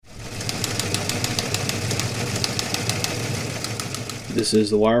This is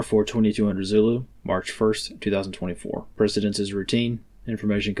The Wire for 2200 Zulu, March 1st, 2024. Precedence is routine.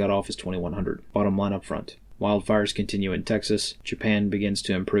 Information cutoff is 2100. Bottom line up front. Wildfires continue in Texas. Japan begins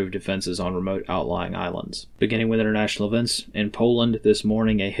to improve defenses on remote outlying islands. Beginning with international events, in Poland this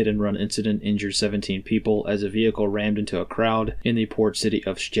morning a hit-and-run incident injured 17 people as a vehicle rammed into a crowd in the port city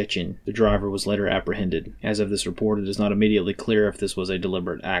of Szczecin. The driver was later apprehended. As of this report, it is not immediately clear if this was a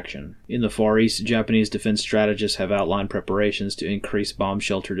deliberate action. In the Far East, Japanese defense strategists have outlined preparations to increase bomb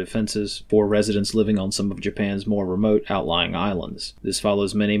shelter defenses for residents living on some of Japan's more remote outlying islands. This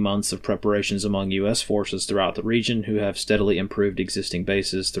follows many months of preparations among U.S. forces throughout the region who have steadily improved existing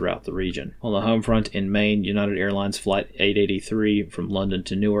bases throughout the region. On the Homefront in Maine, United Airlines Flight 883 from London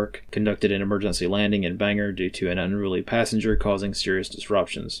to Newark conducted an emergency landing in Bangor due to an unruly passenger causing serious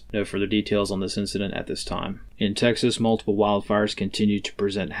disruptions. No further details on this incident at this time. In Texas, multiple wildfires continue to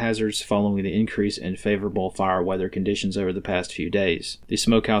present hazards following the increase in favorable fire weather conditions over the past few days. The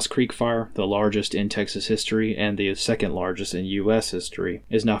Smokehouse Creek Fire, the largest in Texas history and the second largest in U.S. history,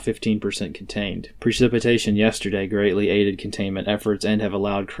 is now 15% contained. Precipitation yesterday greatly aided containment efforts and have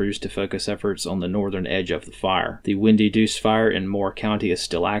allowed crews to focus efforts on the northern edge of the fire. The Windy Deuce Fire in Moore County is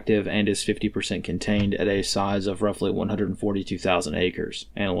still active and is 50% contained at a size of roughly 142,000 acres.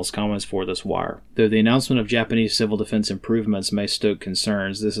 Analyst Comments for this wire. Though the announcement of Japanese civil defense improvements may stoke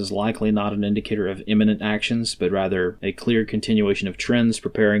concerns, this is likely not an indicator of imminent actions, but rather a clear continuation of trends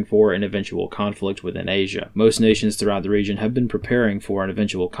preparing for an eventual conflict within Asia. Most nations throughout the region have been preparing for an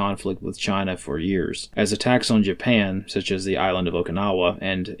eventual conflict with China for years. As attacks on Japan, such as the island of Okinawa,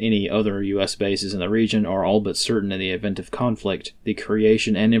 and any other U.S. bases in the region are all but certain in the event of conflict, the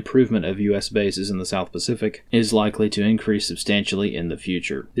creation and improvement of U.S. bases in the South Pacific is likely to increase substantially in the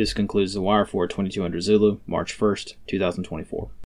future. This concludes The Wire for 2200 Zulu, March 1st, 2024.